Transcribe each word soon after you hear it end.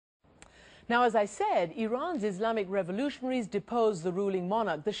Now, as I said, Iran's Islamic revolutionaries deposed the ruling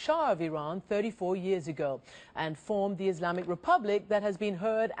monarch, the Shah of Iran, 34 years ago, and formed the Islamic Republic that has been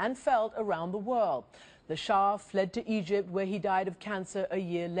heard and felt around the world. The Shah fled to Egypt, where he died of cancer a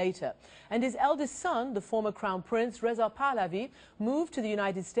year later. And his eldest son, the former Crown Prince Reza Pahlavi, moved to the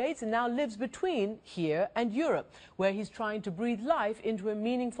United States and now lives between here and Europe, where he's trying to breathe life into a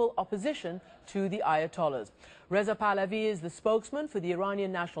meaningful opposition to the Ayatollahs. Reza Pahlavi is the spokesman for the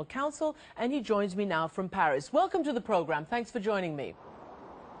Iranian National Council, and he joins me now from Paris. Welcome to the program. Thanks for joining me.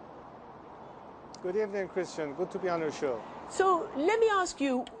 Good evening, Christian. Good to be on your show. So let me ask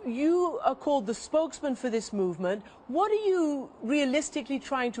you, you are called the spokesman for this movement. What are you realistically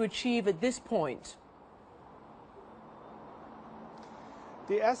trying to achieve at this point?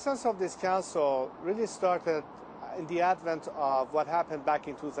 The essence of this council really started in the advent of what happened back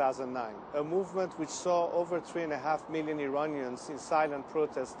in 2009, a movement which saw over 3.5 million Iranians in silent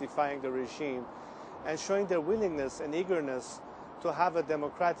protest defying the regime and showing their willingness and eagerness to have a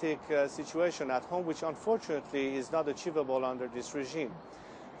democratic situation at home, which unfortunately is not achievable under this regime.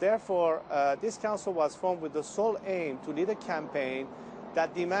 Therefore, this council was formed with the sole aim to lead a campaign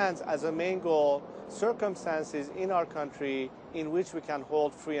that demands as a main goal circumstances in our country in which we can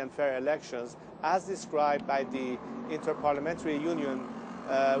hold free and fair elections, as described by the Interparliamentary Union,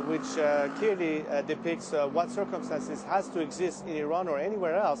 which clearly depicts what circumstances has to exist in Iran or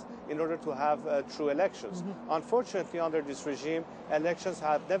anywhere else in order to have true elections. Unfortunately, under this regime, elections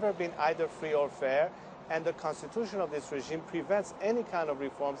have never been either free or fair, and the constitution of this regime prevents any kind of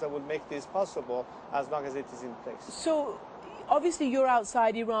reforms that would make this possible as long as it is in place. So, obviously you're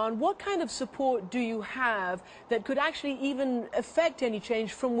outside Iran. What kind of support do you have that could actually even affect any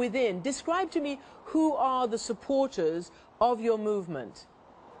change from within? Describe to me who are the supporters of your movement.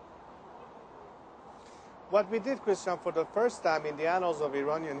 What we did, Christian, for the first time in the annals of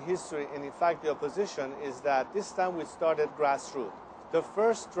Iranian history, and in fact the opposition, is that this time we started grassroots. The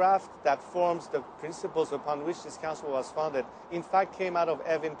first draft that forms the principles upon which this council was founded, in fact, came out of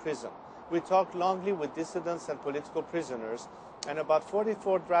Evin prison. We talked longly with dissidents and political prisoners, and about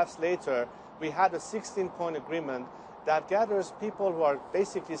 44 drafts later, we had a 16-point agreement that gathers people who are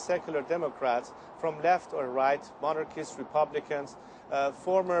basically secular Democrats from left or right, monarchists, Republicans,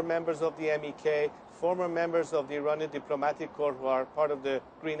 former members of the MEK, former members of the Iranian diplomatic corps who are part of the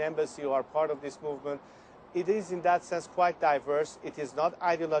Green Embassy, who are part of this movement. It is in that sense quite diverse. It is not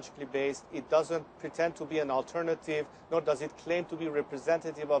ideologically based. It doesn't pretend to be an alternative, nor does it claim to be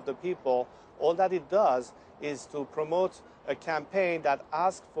representative of the people. All that it does is to promote a campaign that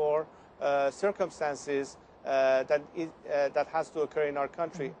asks for circumstances that has to occur in our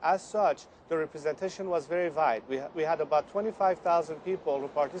country. As such, the representation was very wide. We had about 25,000 people who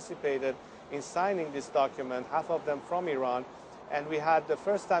participated in signing this document, half of them from Iran, and we had the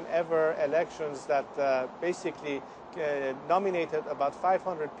first time ever elections that basically nominated about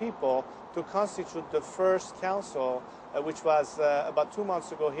 500 people to constitute the first council, which was about 2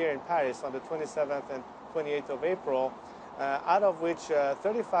 months ago here in Paris on the 27th and 28th of April, out of which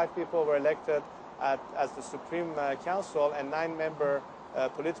 35 people were elected as the Supreme Council and 9-member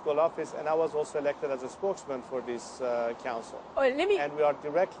political office, and I was also elected as a spokesman for this council. And we are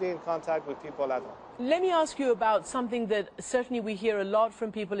directly in contact with people at home. Let me ask you about something that certainly we hear a lot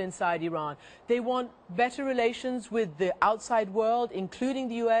from people inside Iran. They want better relations with the outside world, including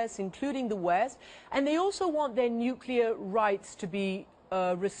the US, including the West, and they also want their nuclear rights to be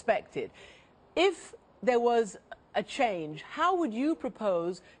respected. If there was a change, how would you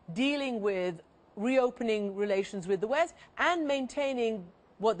propose dealing with reopening relations with the West and maintaining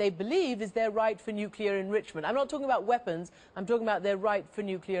what they believe is their right for nuclear enrichment? I'm not talking about weapons, I'm talking about their right for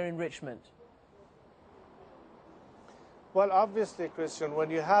nuclear enrichment. Well, obviously, Christian, when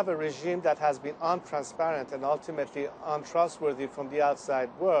you have a regime that has been untransparent and ultimately untrustworthy from the outside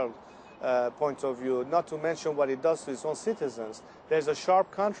world point of view, not to mention what it does to its own citizens, there's a sharp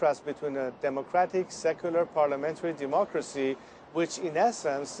contrast between a democratic, secular, parliamentary democracy, which in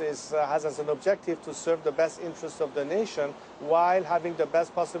essence has as an objective to serve the best interests of the nation while having the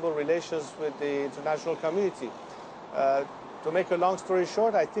best possible relations with the international community. To make a long story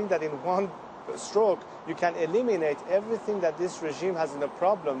short, I think that in one stroke you can eliminate everything that this regime has in a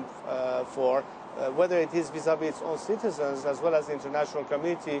problem for, whether it is vis-à-vis its own citizens as well as the international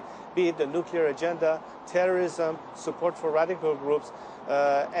community, be it the nuclear agenda, terrorism, support for radical groups.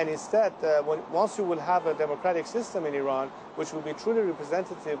 And instead, once you will have a democratic system in Iran, which will be truly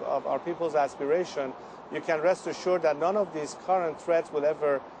representative of our people's aspiration, you can rest assured that none of these current threats will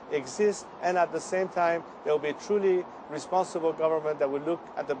ever exist, and at the same time there will be a truly responsible government that will look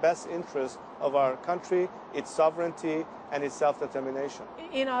at the best interest of our country, its sovereignty, and its self-determination.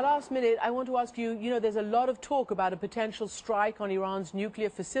 In our last minute, I want to ask you, there's a lot of talk about a potential strike on Iran's nuclear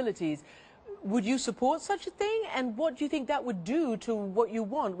facilities. Would you support such a thing? And what do you think that would do to what you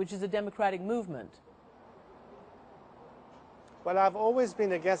want, which is a democratic movement? Well, I've always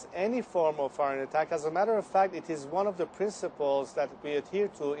been against any form of foreign attack. As a matter of fact, it is one of the principles that we adhere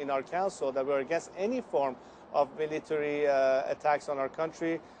to in our council, that we're against any form of military attacks on our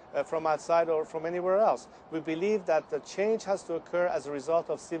country from outside or from anywhere else. We believe that the change has to occur as a result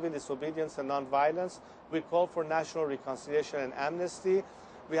of civil disobedience and nonviolence. We call for national reconciliation and amnesty.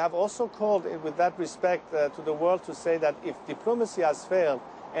 We have also called, with that respect, to the world to say that if diplomacy has failed,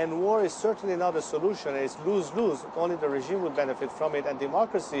 and war is certainly not a solution, it's lose-lose, only the regime will benefit from it, and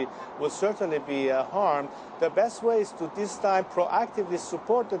democracy will certainly be harmed. The best way is to this time proactively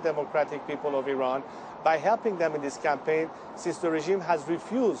support the democratic people of Iran by helping them in this campaign, since the regime has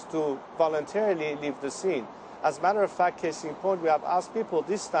refused to voluntarily leave the scene. As a matter of fact, case in point, we have asked people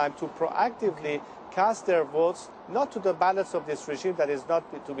this time to proactively cast their votes, not to the ballots of this regime that is not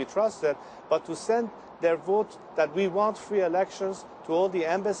to be trusted, but to send their vote that we want free elections to all the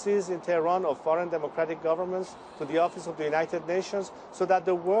embassies in Tehran of foreign democratic governments, to the Office of the United Nations, so that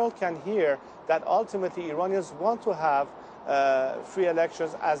the world can hear that ultimately Iranians want to have free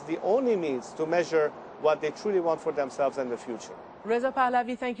elections as the only means to measure what they truly want for themselves in the future. Reza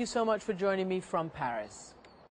Pahlavi, thank you so much for joining me from Paris.